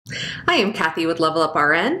Hi, I'm Cathy with Level Up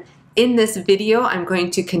RN. In this video, I'm going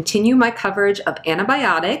to continue my coverage of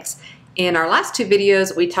antibiotics. In our last two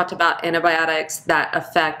videos, we talked about antibiotics that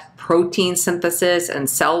affect protein synthesis and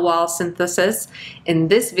cell wall synthesis. In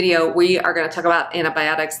this video, we are going to talk about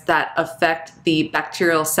antibiotics that affect the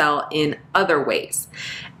bacterial cell in other ways.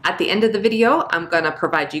 At the end of the video, I'm going to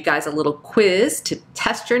provide you guys a little quiz to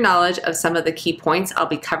test your knowledge of some of the key points I'll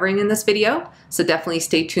be covering in this video, so definitely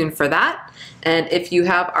stay tuned for that. And if you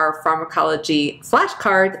have our pharmacology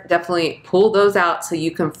flashcards, definitely pull those out so you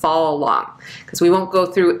can follow along, because we won't go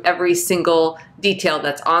through every single detail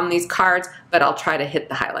that's on these cards, but I'll try to hit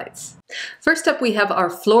the highlights. First up, we have our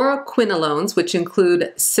Fluoroquinolones, which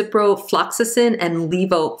include ciprofloxacin and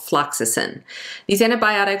levofloxacin. These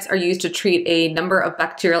antibiotics are used to treat a number of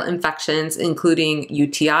bacterial infections, including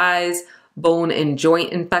UTIs, bone and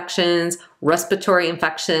joint infections, respiratory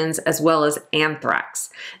infections, as well as anthrax.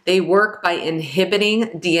 They work by inhibiting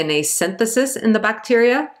DNA synthesis in the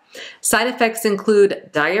bacteria. Side effects include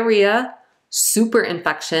diarrhea,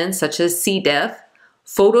 superinfection such as C. diff,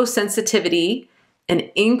 photosensitivity, an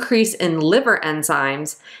increase in liver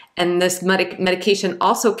enzymes, and this medication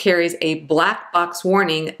also carries a black box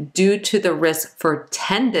warning due to the risk for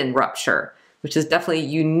tendon rupture, which is definitely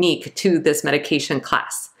unique to this medication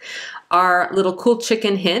class. Our little cool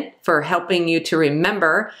chicken hint for helping you to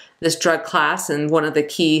remember this drug class, and one of the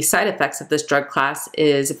key side effects of this drug class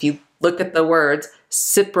is if you look at the words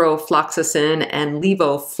ciprofloxacin and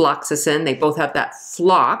levofloxacin, they both have that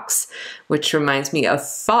flox, which reminds me of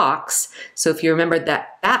fox. So if you remember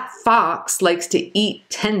that fox likes to eat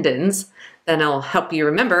tendons, then it'll help you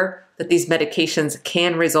remember that these medications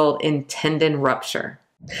can result in tendon rupture.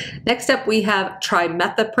 Next up, we have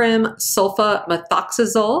trimethoprim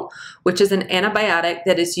sulfamethoxaole, which is an antibiotic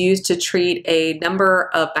that is used to treat a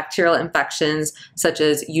number of bacterial infections such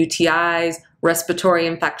as UTIs, respiratory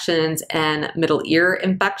infections, and middle ear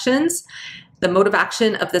infections. The mode of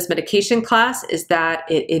action of this medication class is that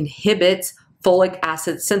it inhibits folic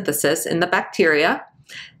acid synthesis in the bacteria.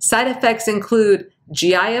 Side effects include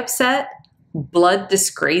GI upset, blood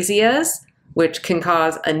dyscrasias, which can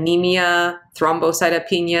cause anemia,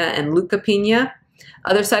 thrombocytopenia, and leukopenia.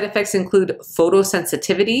 Other side effects include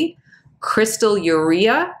photosensitivity,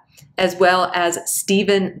 crystalluria, as well as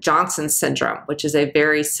Stevens-Johnson syndrome, which is a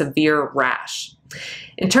very severe rash.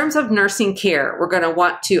 In terms of nursing care, we're going to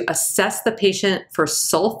want to assess the patient for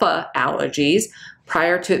sulfa allergies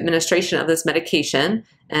prior to administration of this medication.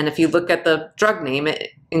 And if you look at the drug name, it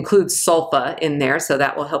includes sulfa in there, so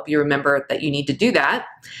that will help you remember that you need to do that.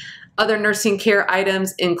 Other nursing care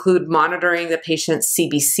items include monitoring the patient's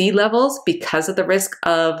CBC levels because of the risk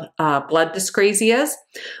of blood dyscrasias.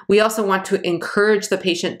 We also want to encourage the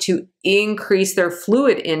patient to increase their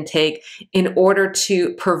fluid intake in order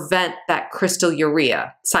to prevent that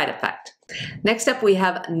crystalluria side effect. Next up, we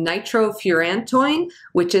have nitrofurantoin,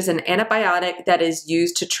 which is an antibiotic that is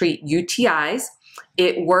used to treat UTIs.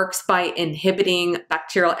 It works by inhibiting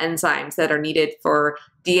bacterial enzymes that are needed for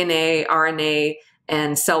DNA, RNA,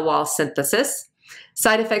 and cell wall synthesis.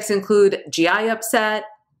 Side effects include GI upset,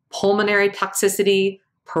 pulmonary toxicity,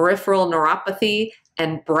 peripheral neuropathy,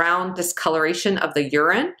 and brown discoloration of the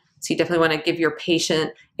urine. So you definitely want to give your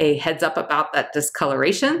patient a heads up about that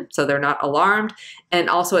discoloration so they're not alarmed, and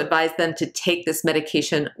also advise them to take this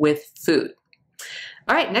medication with food.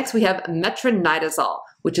 All right, next we have Metronidazole,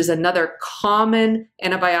 which is another common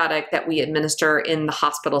antibiotic that we administer in the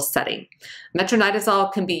hospital setting.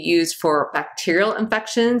 Metronidazole can be used for bacterial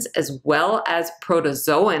infections as well as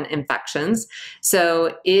protozoan infections.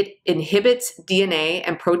 So it inhibits DNA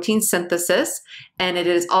and protein synthesis, and it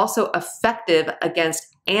is also effective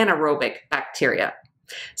against anaerobic bacteria.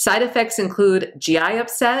 Side effects include GI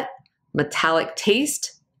upset, metallic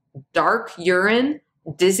taste, dark urine,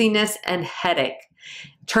 dizziness, and headache.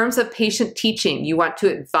 In terms of patient teaching, you want to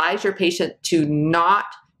advise your patient to not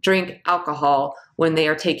drink alcohol when they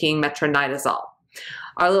are taking metronidazole.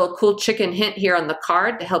 Our little cool chicken hint here on the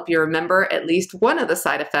card to help you remember at least one of the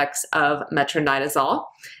side effects of metronidazole.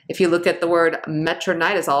 If you look at the word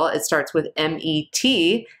metronidazole, it starts with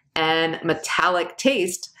M-E-T, and metallic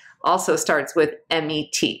taste also starts with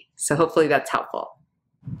M-E-T. So hopefully that's helpful.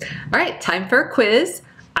 All right, time for a quiz.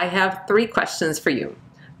 I have 3 questions for you.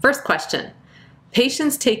 First question.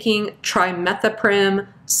 Patients taking trimethoprim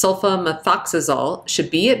sulfamethoxaole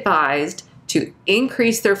should be advised to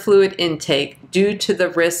increase their fluid intake due to the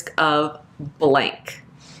risk of blank.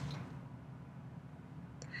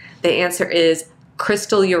 The answer is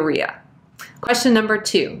crystalluria. Question number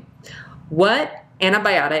 2. What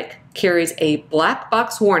antibiotic carries a black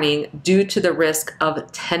box warning due to the risk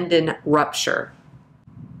of tendon rupture?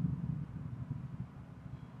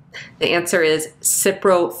 The answer is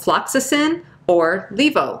ciprofloxacin or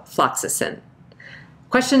levofloxacin.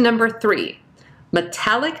 Question number 3.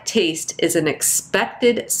 Metallic taste is an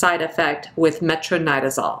expected side effect with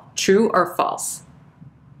metronidazole. True or false?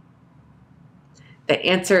 The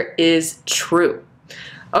answer is true.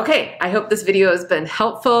 Okay, I hope this video has been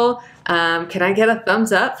helpful. Can I get a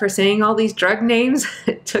thumbs up for saying all these drug names?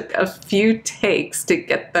 It took a few takes to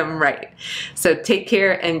get them right. So take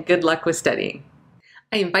care and good luck with studying.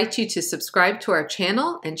 I invite you to subscribe to our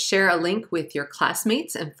channel and share a link with your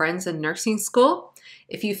classmates and friends in nursing school.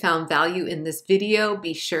 If you found value in this video,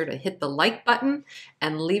 be sure to hit the like button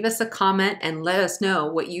and leave us a comment and let us know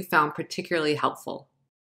what you found particularly helpful.